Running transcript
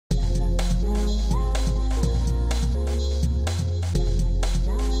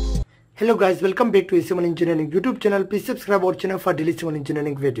Hello guys, welcome back to Civil Engineering YouTube channel. Please subscribe our channel for daily civil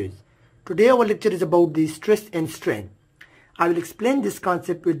engineering videos. Today our lecture is about the stress and strain. I will explain this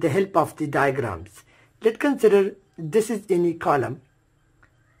concept with the help of the diagrams. Let's consider this is any column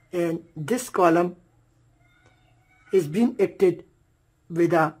and this column is being acted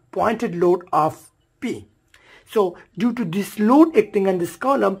with a pointed load of P. So due to this load acting on this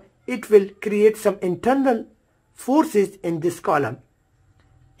column, it will create some internal forces in this column.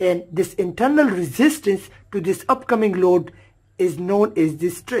 And this internal resistance to this upcoming load is known as the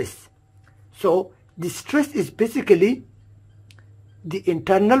stress. So the stress is basically the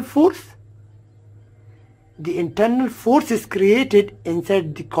internal force. The internal force is created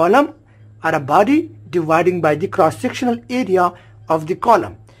inside the column or a body dividing by the cross-sectional area of the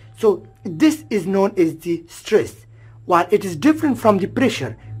column. So this is known as the stress. While it is different from the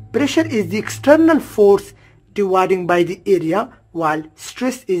pressure. Pressure is the external force dividing by the area, while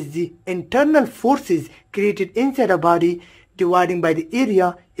stress is the internal forces created inside a body dividing by the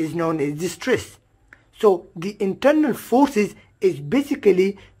area is known as the stress. So the internal forces is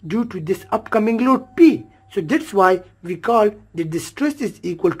basically due to this upcoming load P. So that's why we call that the stress is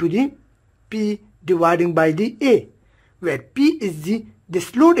equal to the P dividing by the A, where P is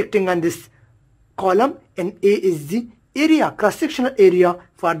this load acting on this column and A is the area, cross-sectional area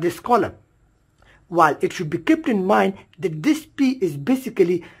for this column. While it should be kept in mind that this P is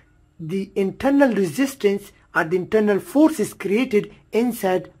basically the internal resistance or the internal forces created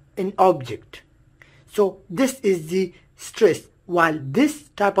inside an object. So this is the stress, while this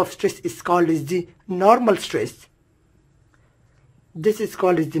type of stress is called as the normal stress. This is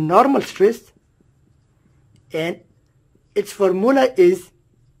called as the normal stress, and its formula is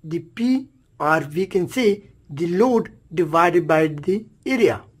the P, or we can say the load divided by the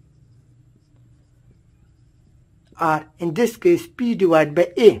area, or in this case P divided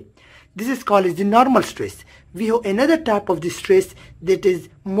by A. This is called as the normal stress. We have another type of the stress that is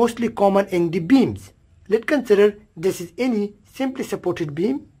mostly common in the beams. Let's consider this is any simply supported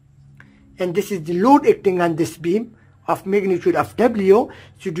beam, and this is the load acting on this beam of magnitude of W.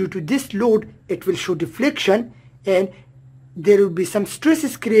 So due to this load it will show deflection and there will be some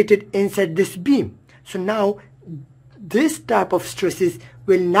stresses created inside this beam. So now this type of stresses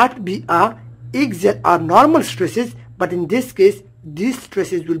will not be a axial or normal stresses, but in this case these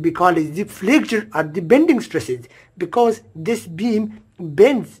stresses will be called as the flexure or the bending stresses, because this beam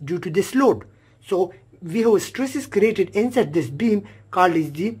bends due to this load. So we have stresses created inside this beam called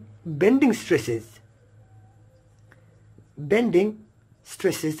as the bending stresses. Bending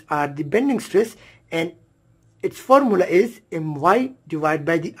stresses are the bending stress, and its formula is my divided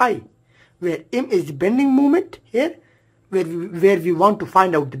by the I, where m is the bending moment here, where we want to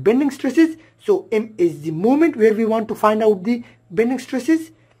find out the bending stresses. So m is the moment where we want to find out the bending stresses.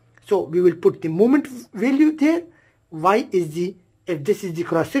 So we will put the moment value there. Y is if this is the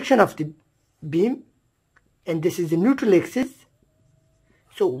cross section of the beam and this is the neutral axis.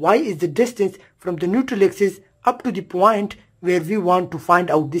 So y is the distance from the neutral axis up to the point where we want to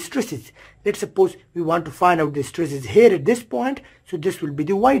find out the stresses. Let's suppose we want to find out the stresses here at this point. So this will be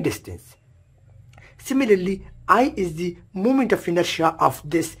the y distance. Similarly, I is the moment of inertia of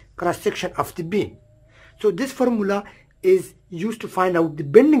this cross section of the beam. So this formula is used to find out the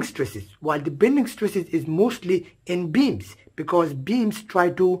bending stresses, while the bending stresses is mostly in beams, because beams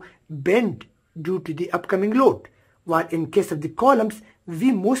try to bend due to the upcoming load, while in case of the columns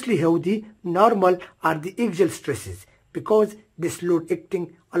we mostly have the normal or the axial stresses, because this load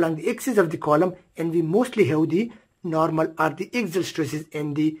acting along the axis of the column, and we mostly have the normal or the axial stresses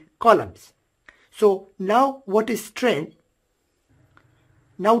in the columns. So now what is strain?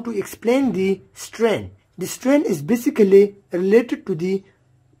 Now to explain the strain is basically related to the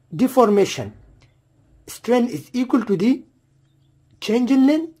deformation. Strain is equal to the change in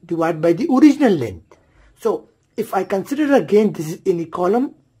length divided by the original length. So if I consider again this is any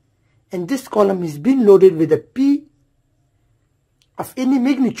column, and this column is being loaded with a P of any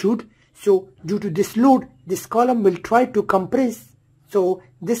magnitude. So due to this load, this column will try to compress. So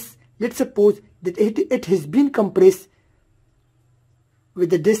this, let's suppose that it has been compressed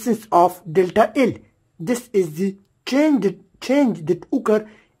with the distance of delta L. This is the change that occur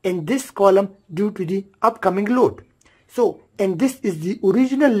in this column due to the upcoming load. So, and this is the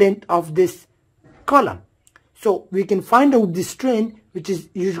original length of this column. So we can find out the strain, which is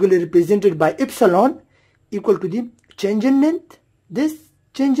usually represented by epsilon, equal to the change in length, this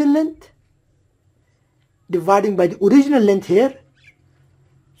change in length, dividing by the original length here.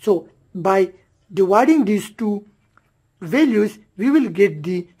 So by dividing these two values, we will get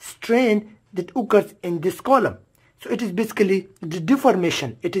the strain that occurs in this column. So it is basically the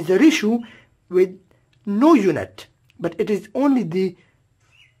deformation. It is a ratio with no unit, but it is only the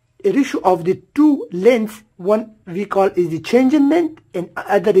ratio of the two lengths. One we call is the change in length, and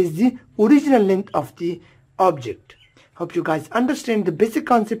other is the original length of the object. Hope you guys understand the basic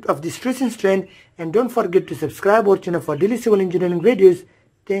concept of the stress and strain, and don't forget to subscribe our channel for daily civil engineering videos.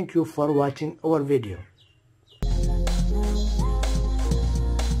 Thank you for watching our video.